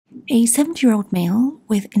A 70-year-old male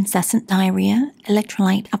with incessant diarrhea,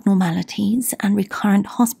 electrolyte abnormalities, and recurrent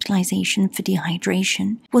hospitalization for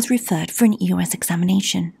dehydration was referred for an EOS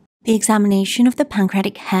examination. The examination of the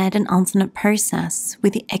pancreatic head and ulnar process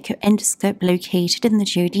with the echo endoscope located in the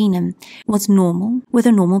duodenum was normal with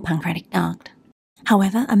a normal pancreatic duct.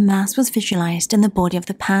 However, a mass was visualized in the body of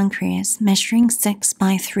the pancreas measuring 6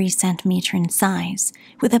 by 3 cm in size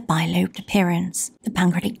with a bilobed appearance. The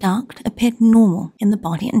pancreatic duct appeared normal in the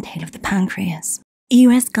body and tail of the pancreas.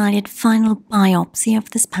 EOS-guided final biopsy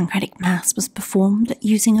of this pancreatic mass was performed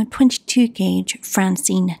using a 22-gauge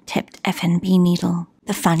Francine-tipped FNB needle.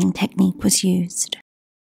 The fanning technique was used.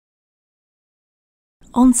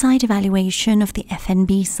 On-site evaluation of the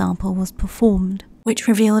FNB sample was performed, which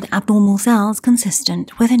revealed abnormal cells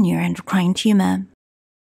consistent with a neuroendocrine tumor.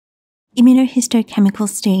 Immunohistochemical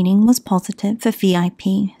staining was positive for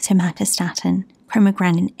VIP, somatostatin,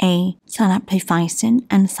 chromogranin A, synaptophysin,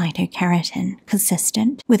 and cytokeratin,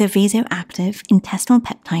 consistent with a vasoactive intestinal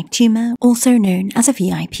peptide tumor, also known as a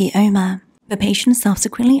VIPoma. The patient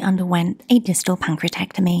subsequently underwent a distal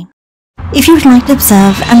pancreatectomy. If you would like to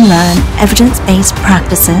observe and learn evidence-based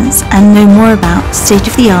practices and know more about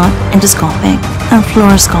state-of-the-art endoscopic and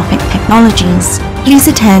fluoroscopic technologies, please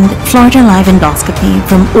attend Florida Live Endoscopy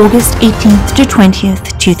from August 18th to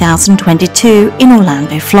 20th, 2022 in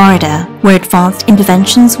Orlando, Florida, where advanced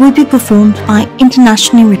interventions will be performed by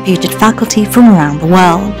internationally reputed faculty from around the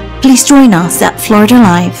world. Please join us at Florida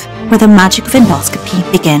Live, where the magic of endoscopy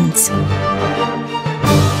begins.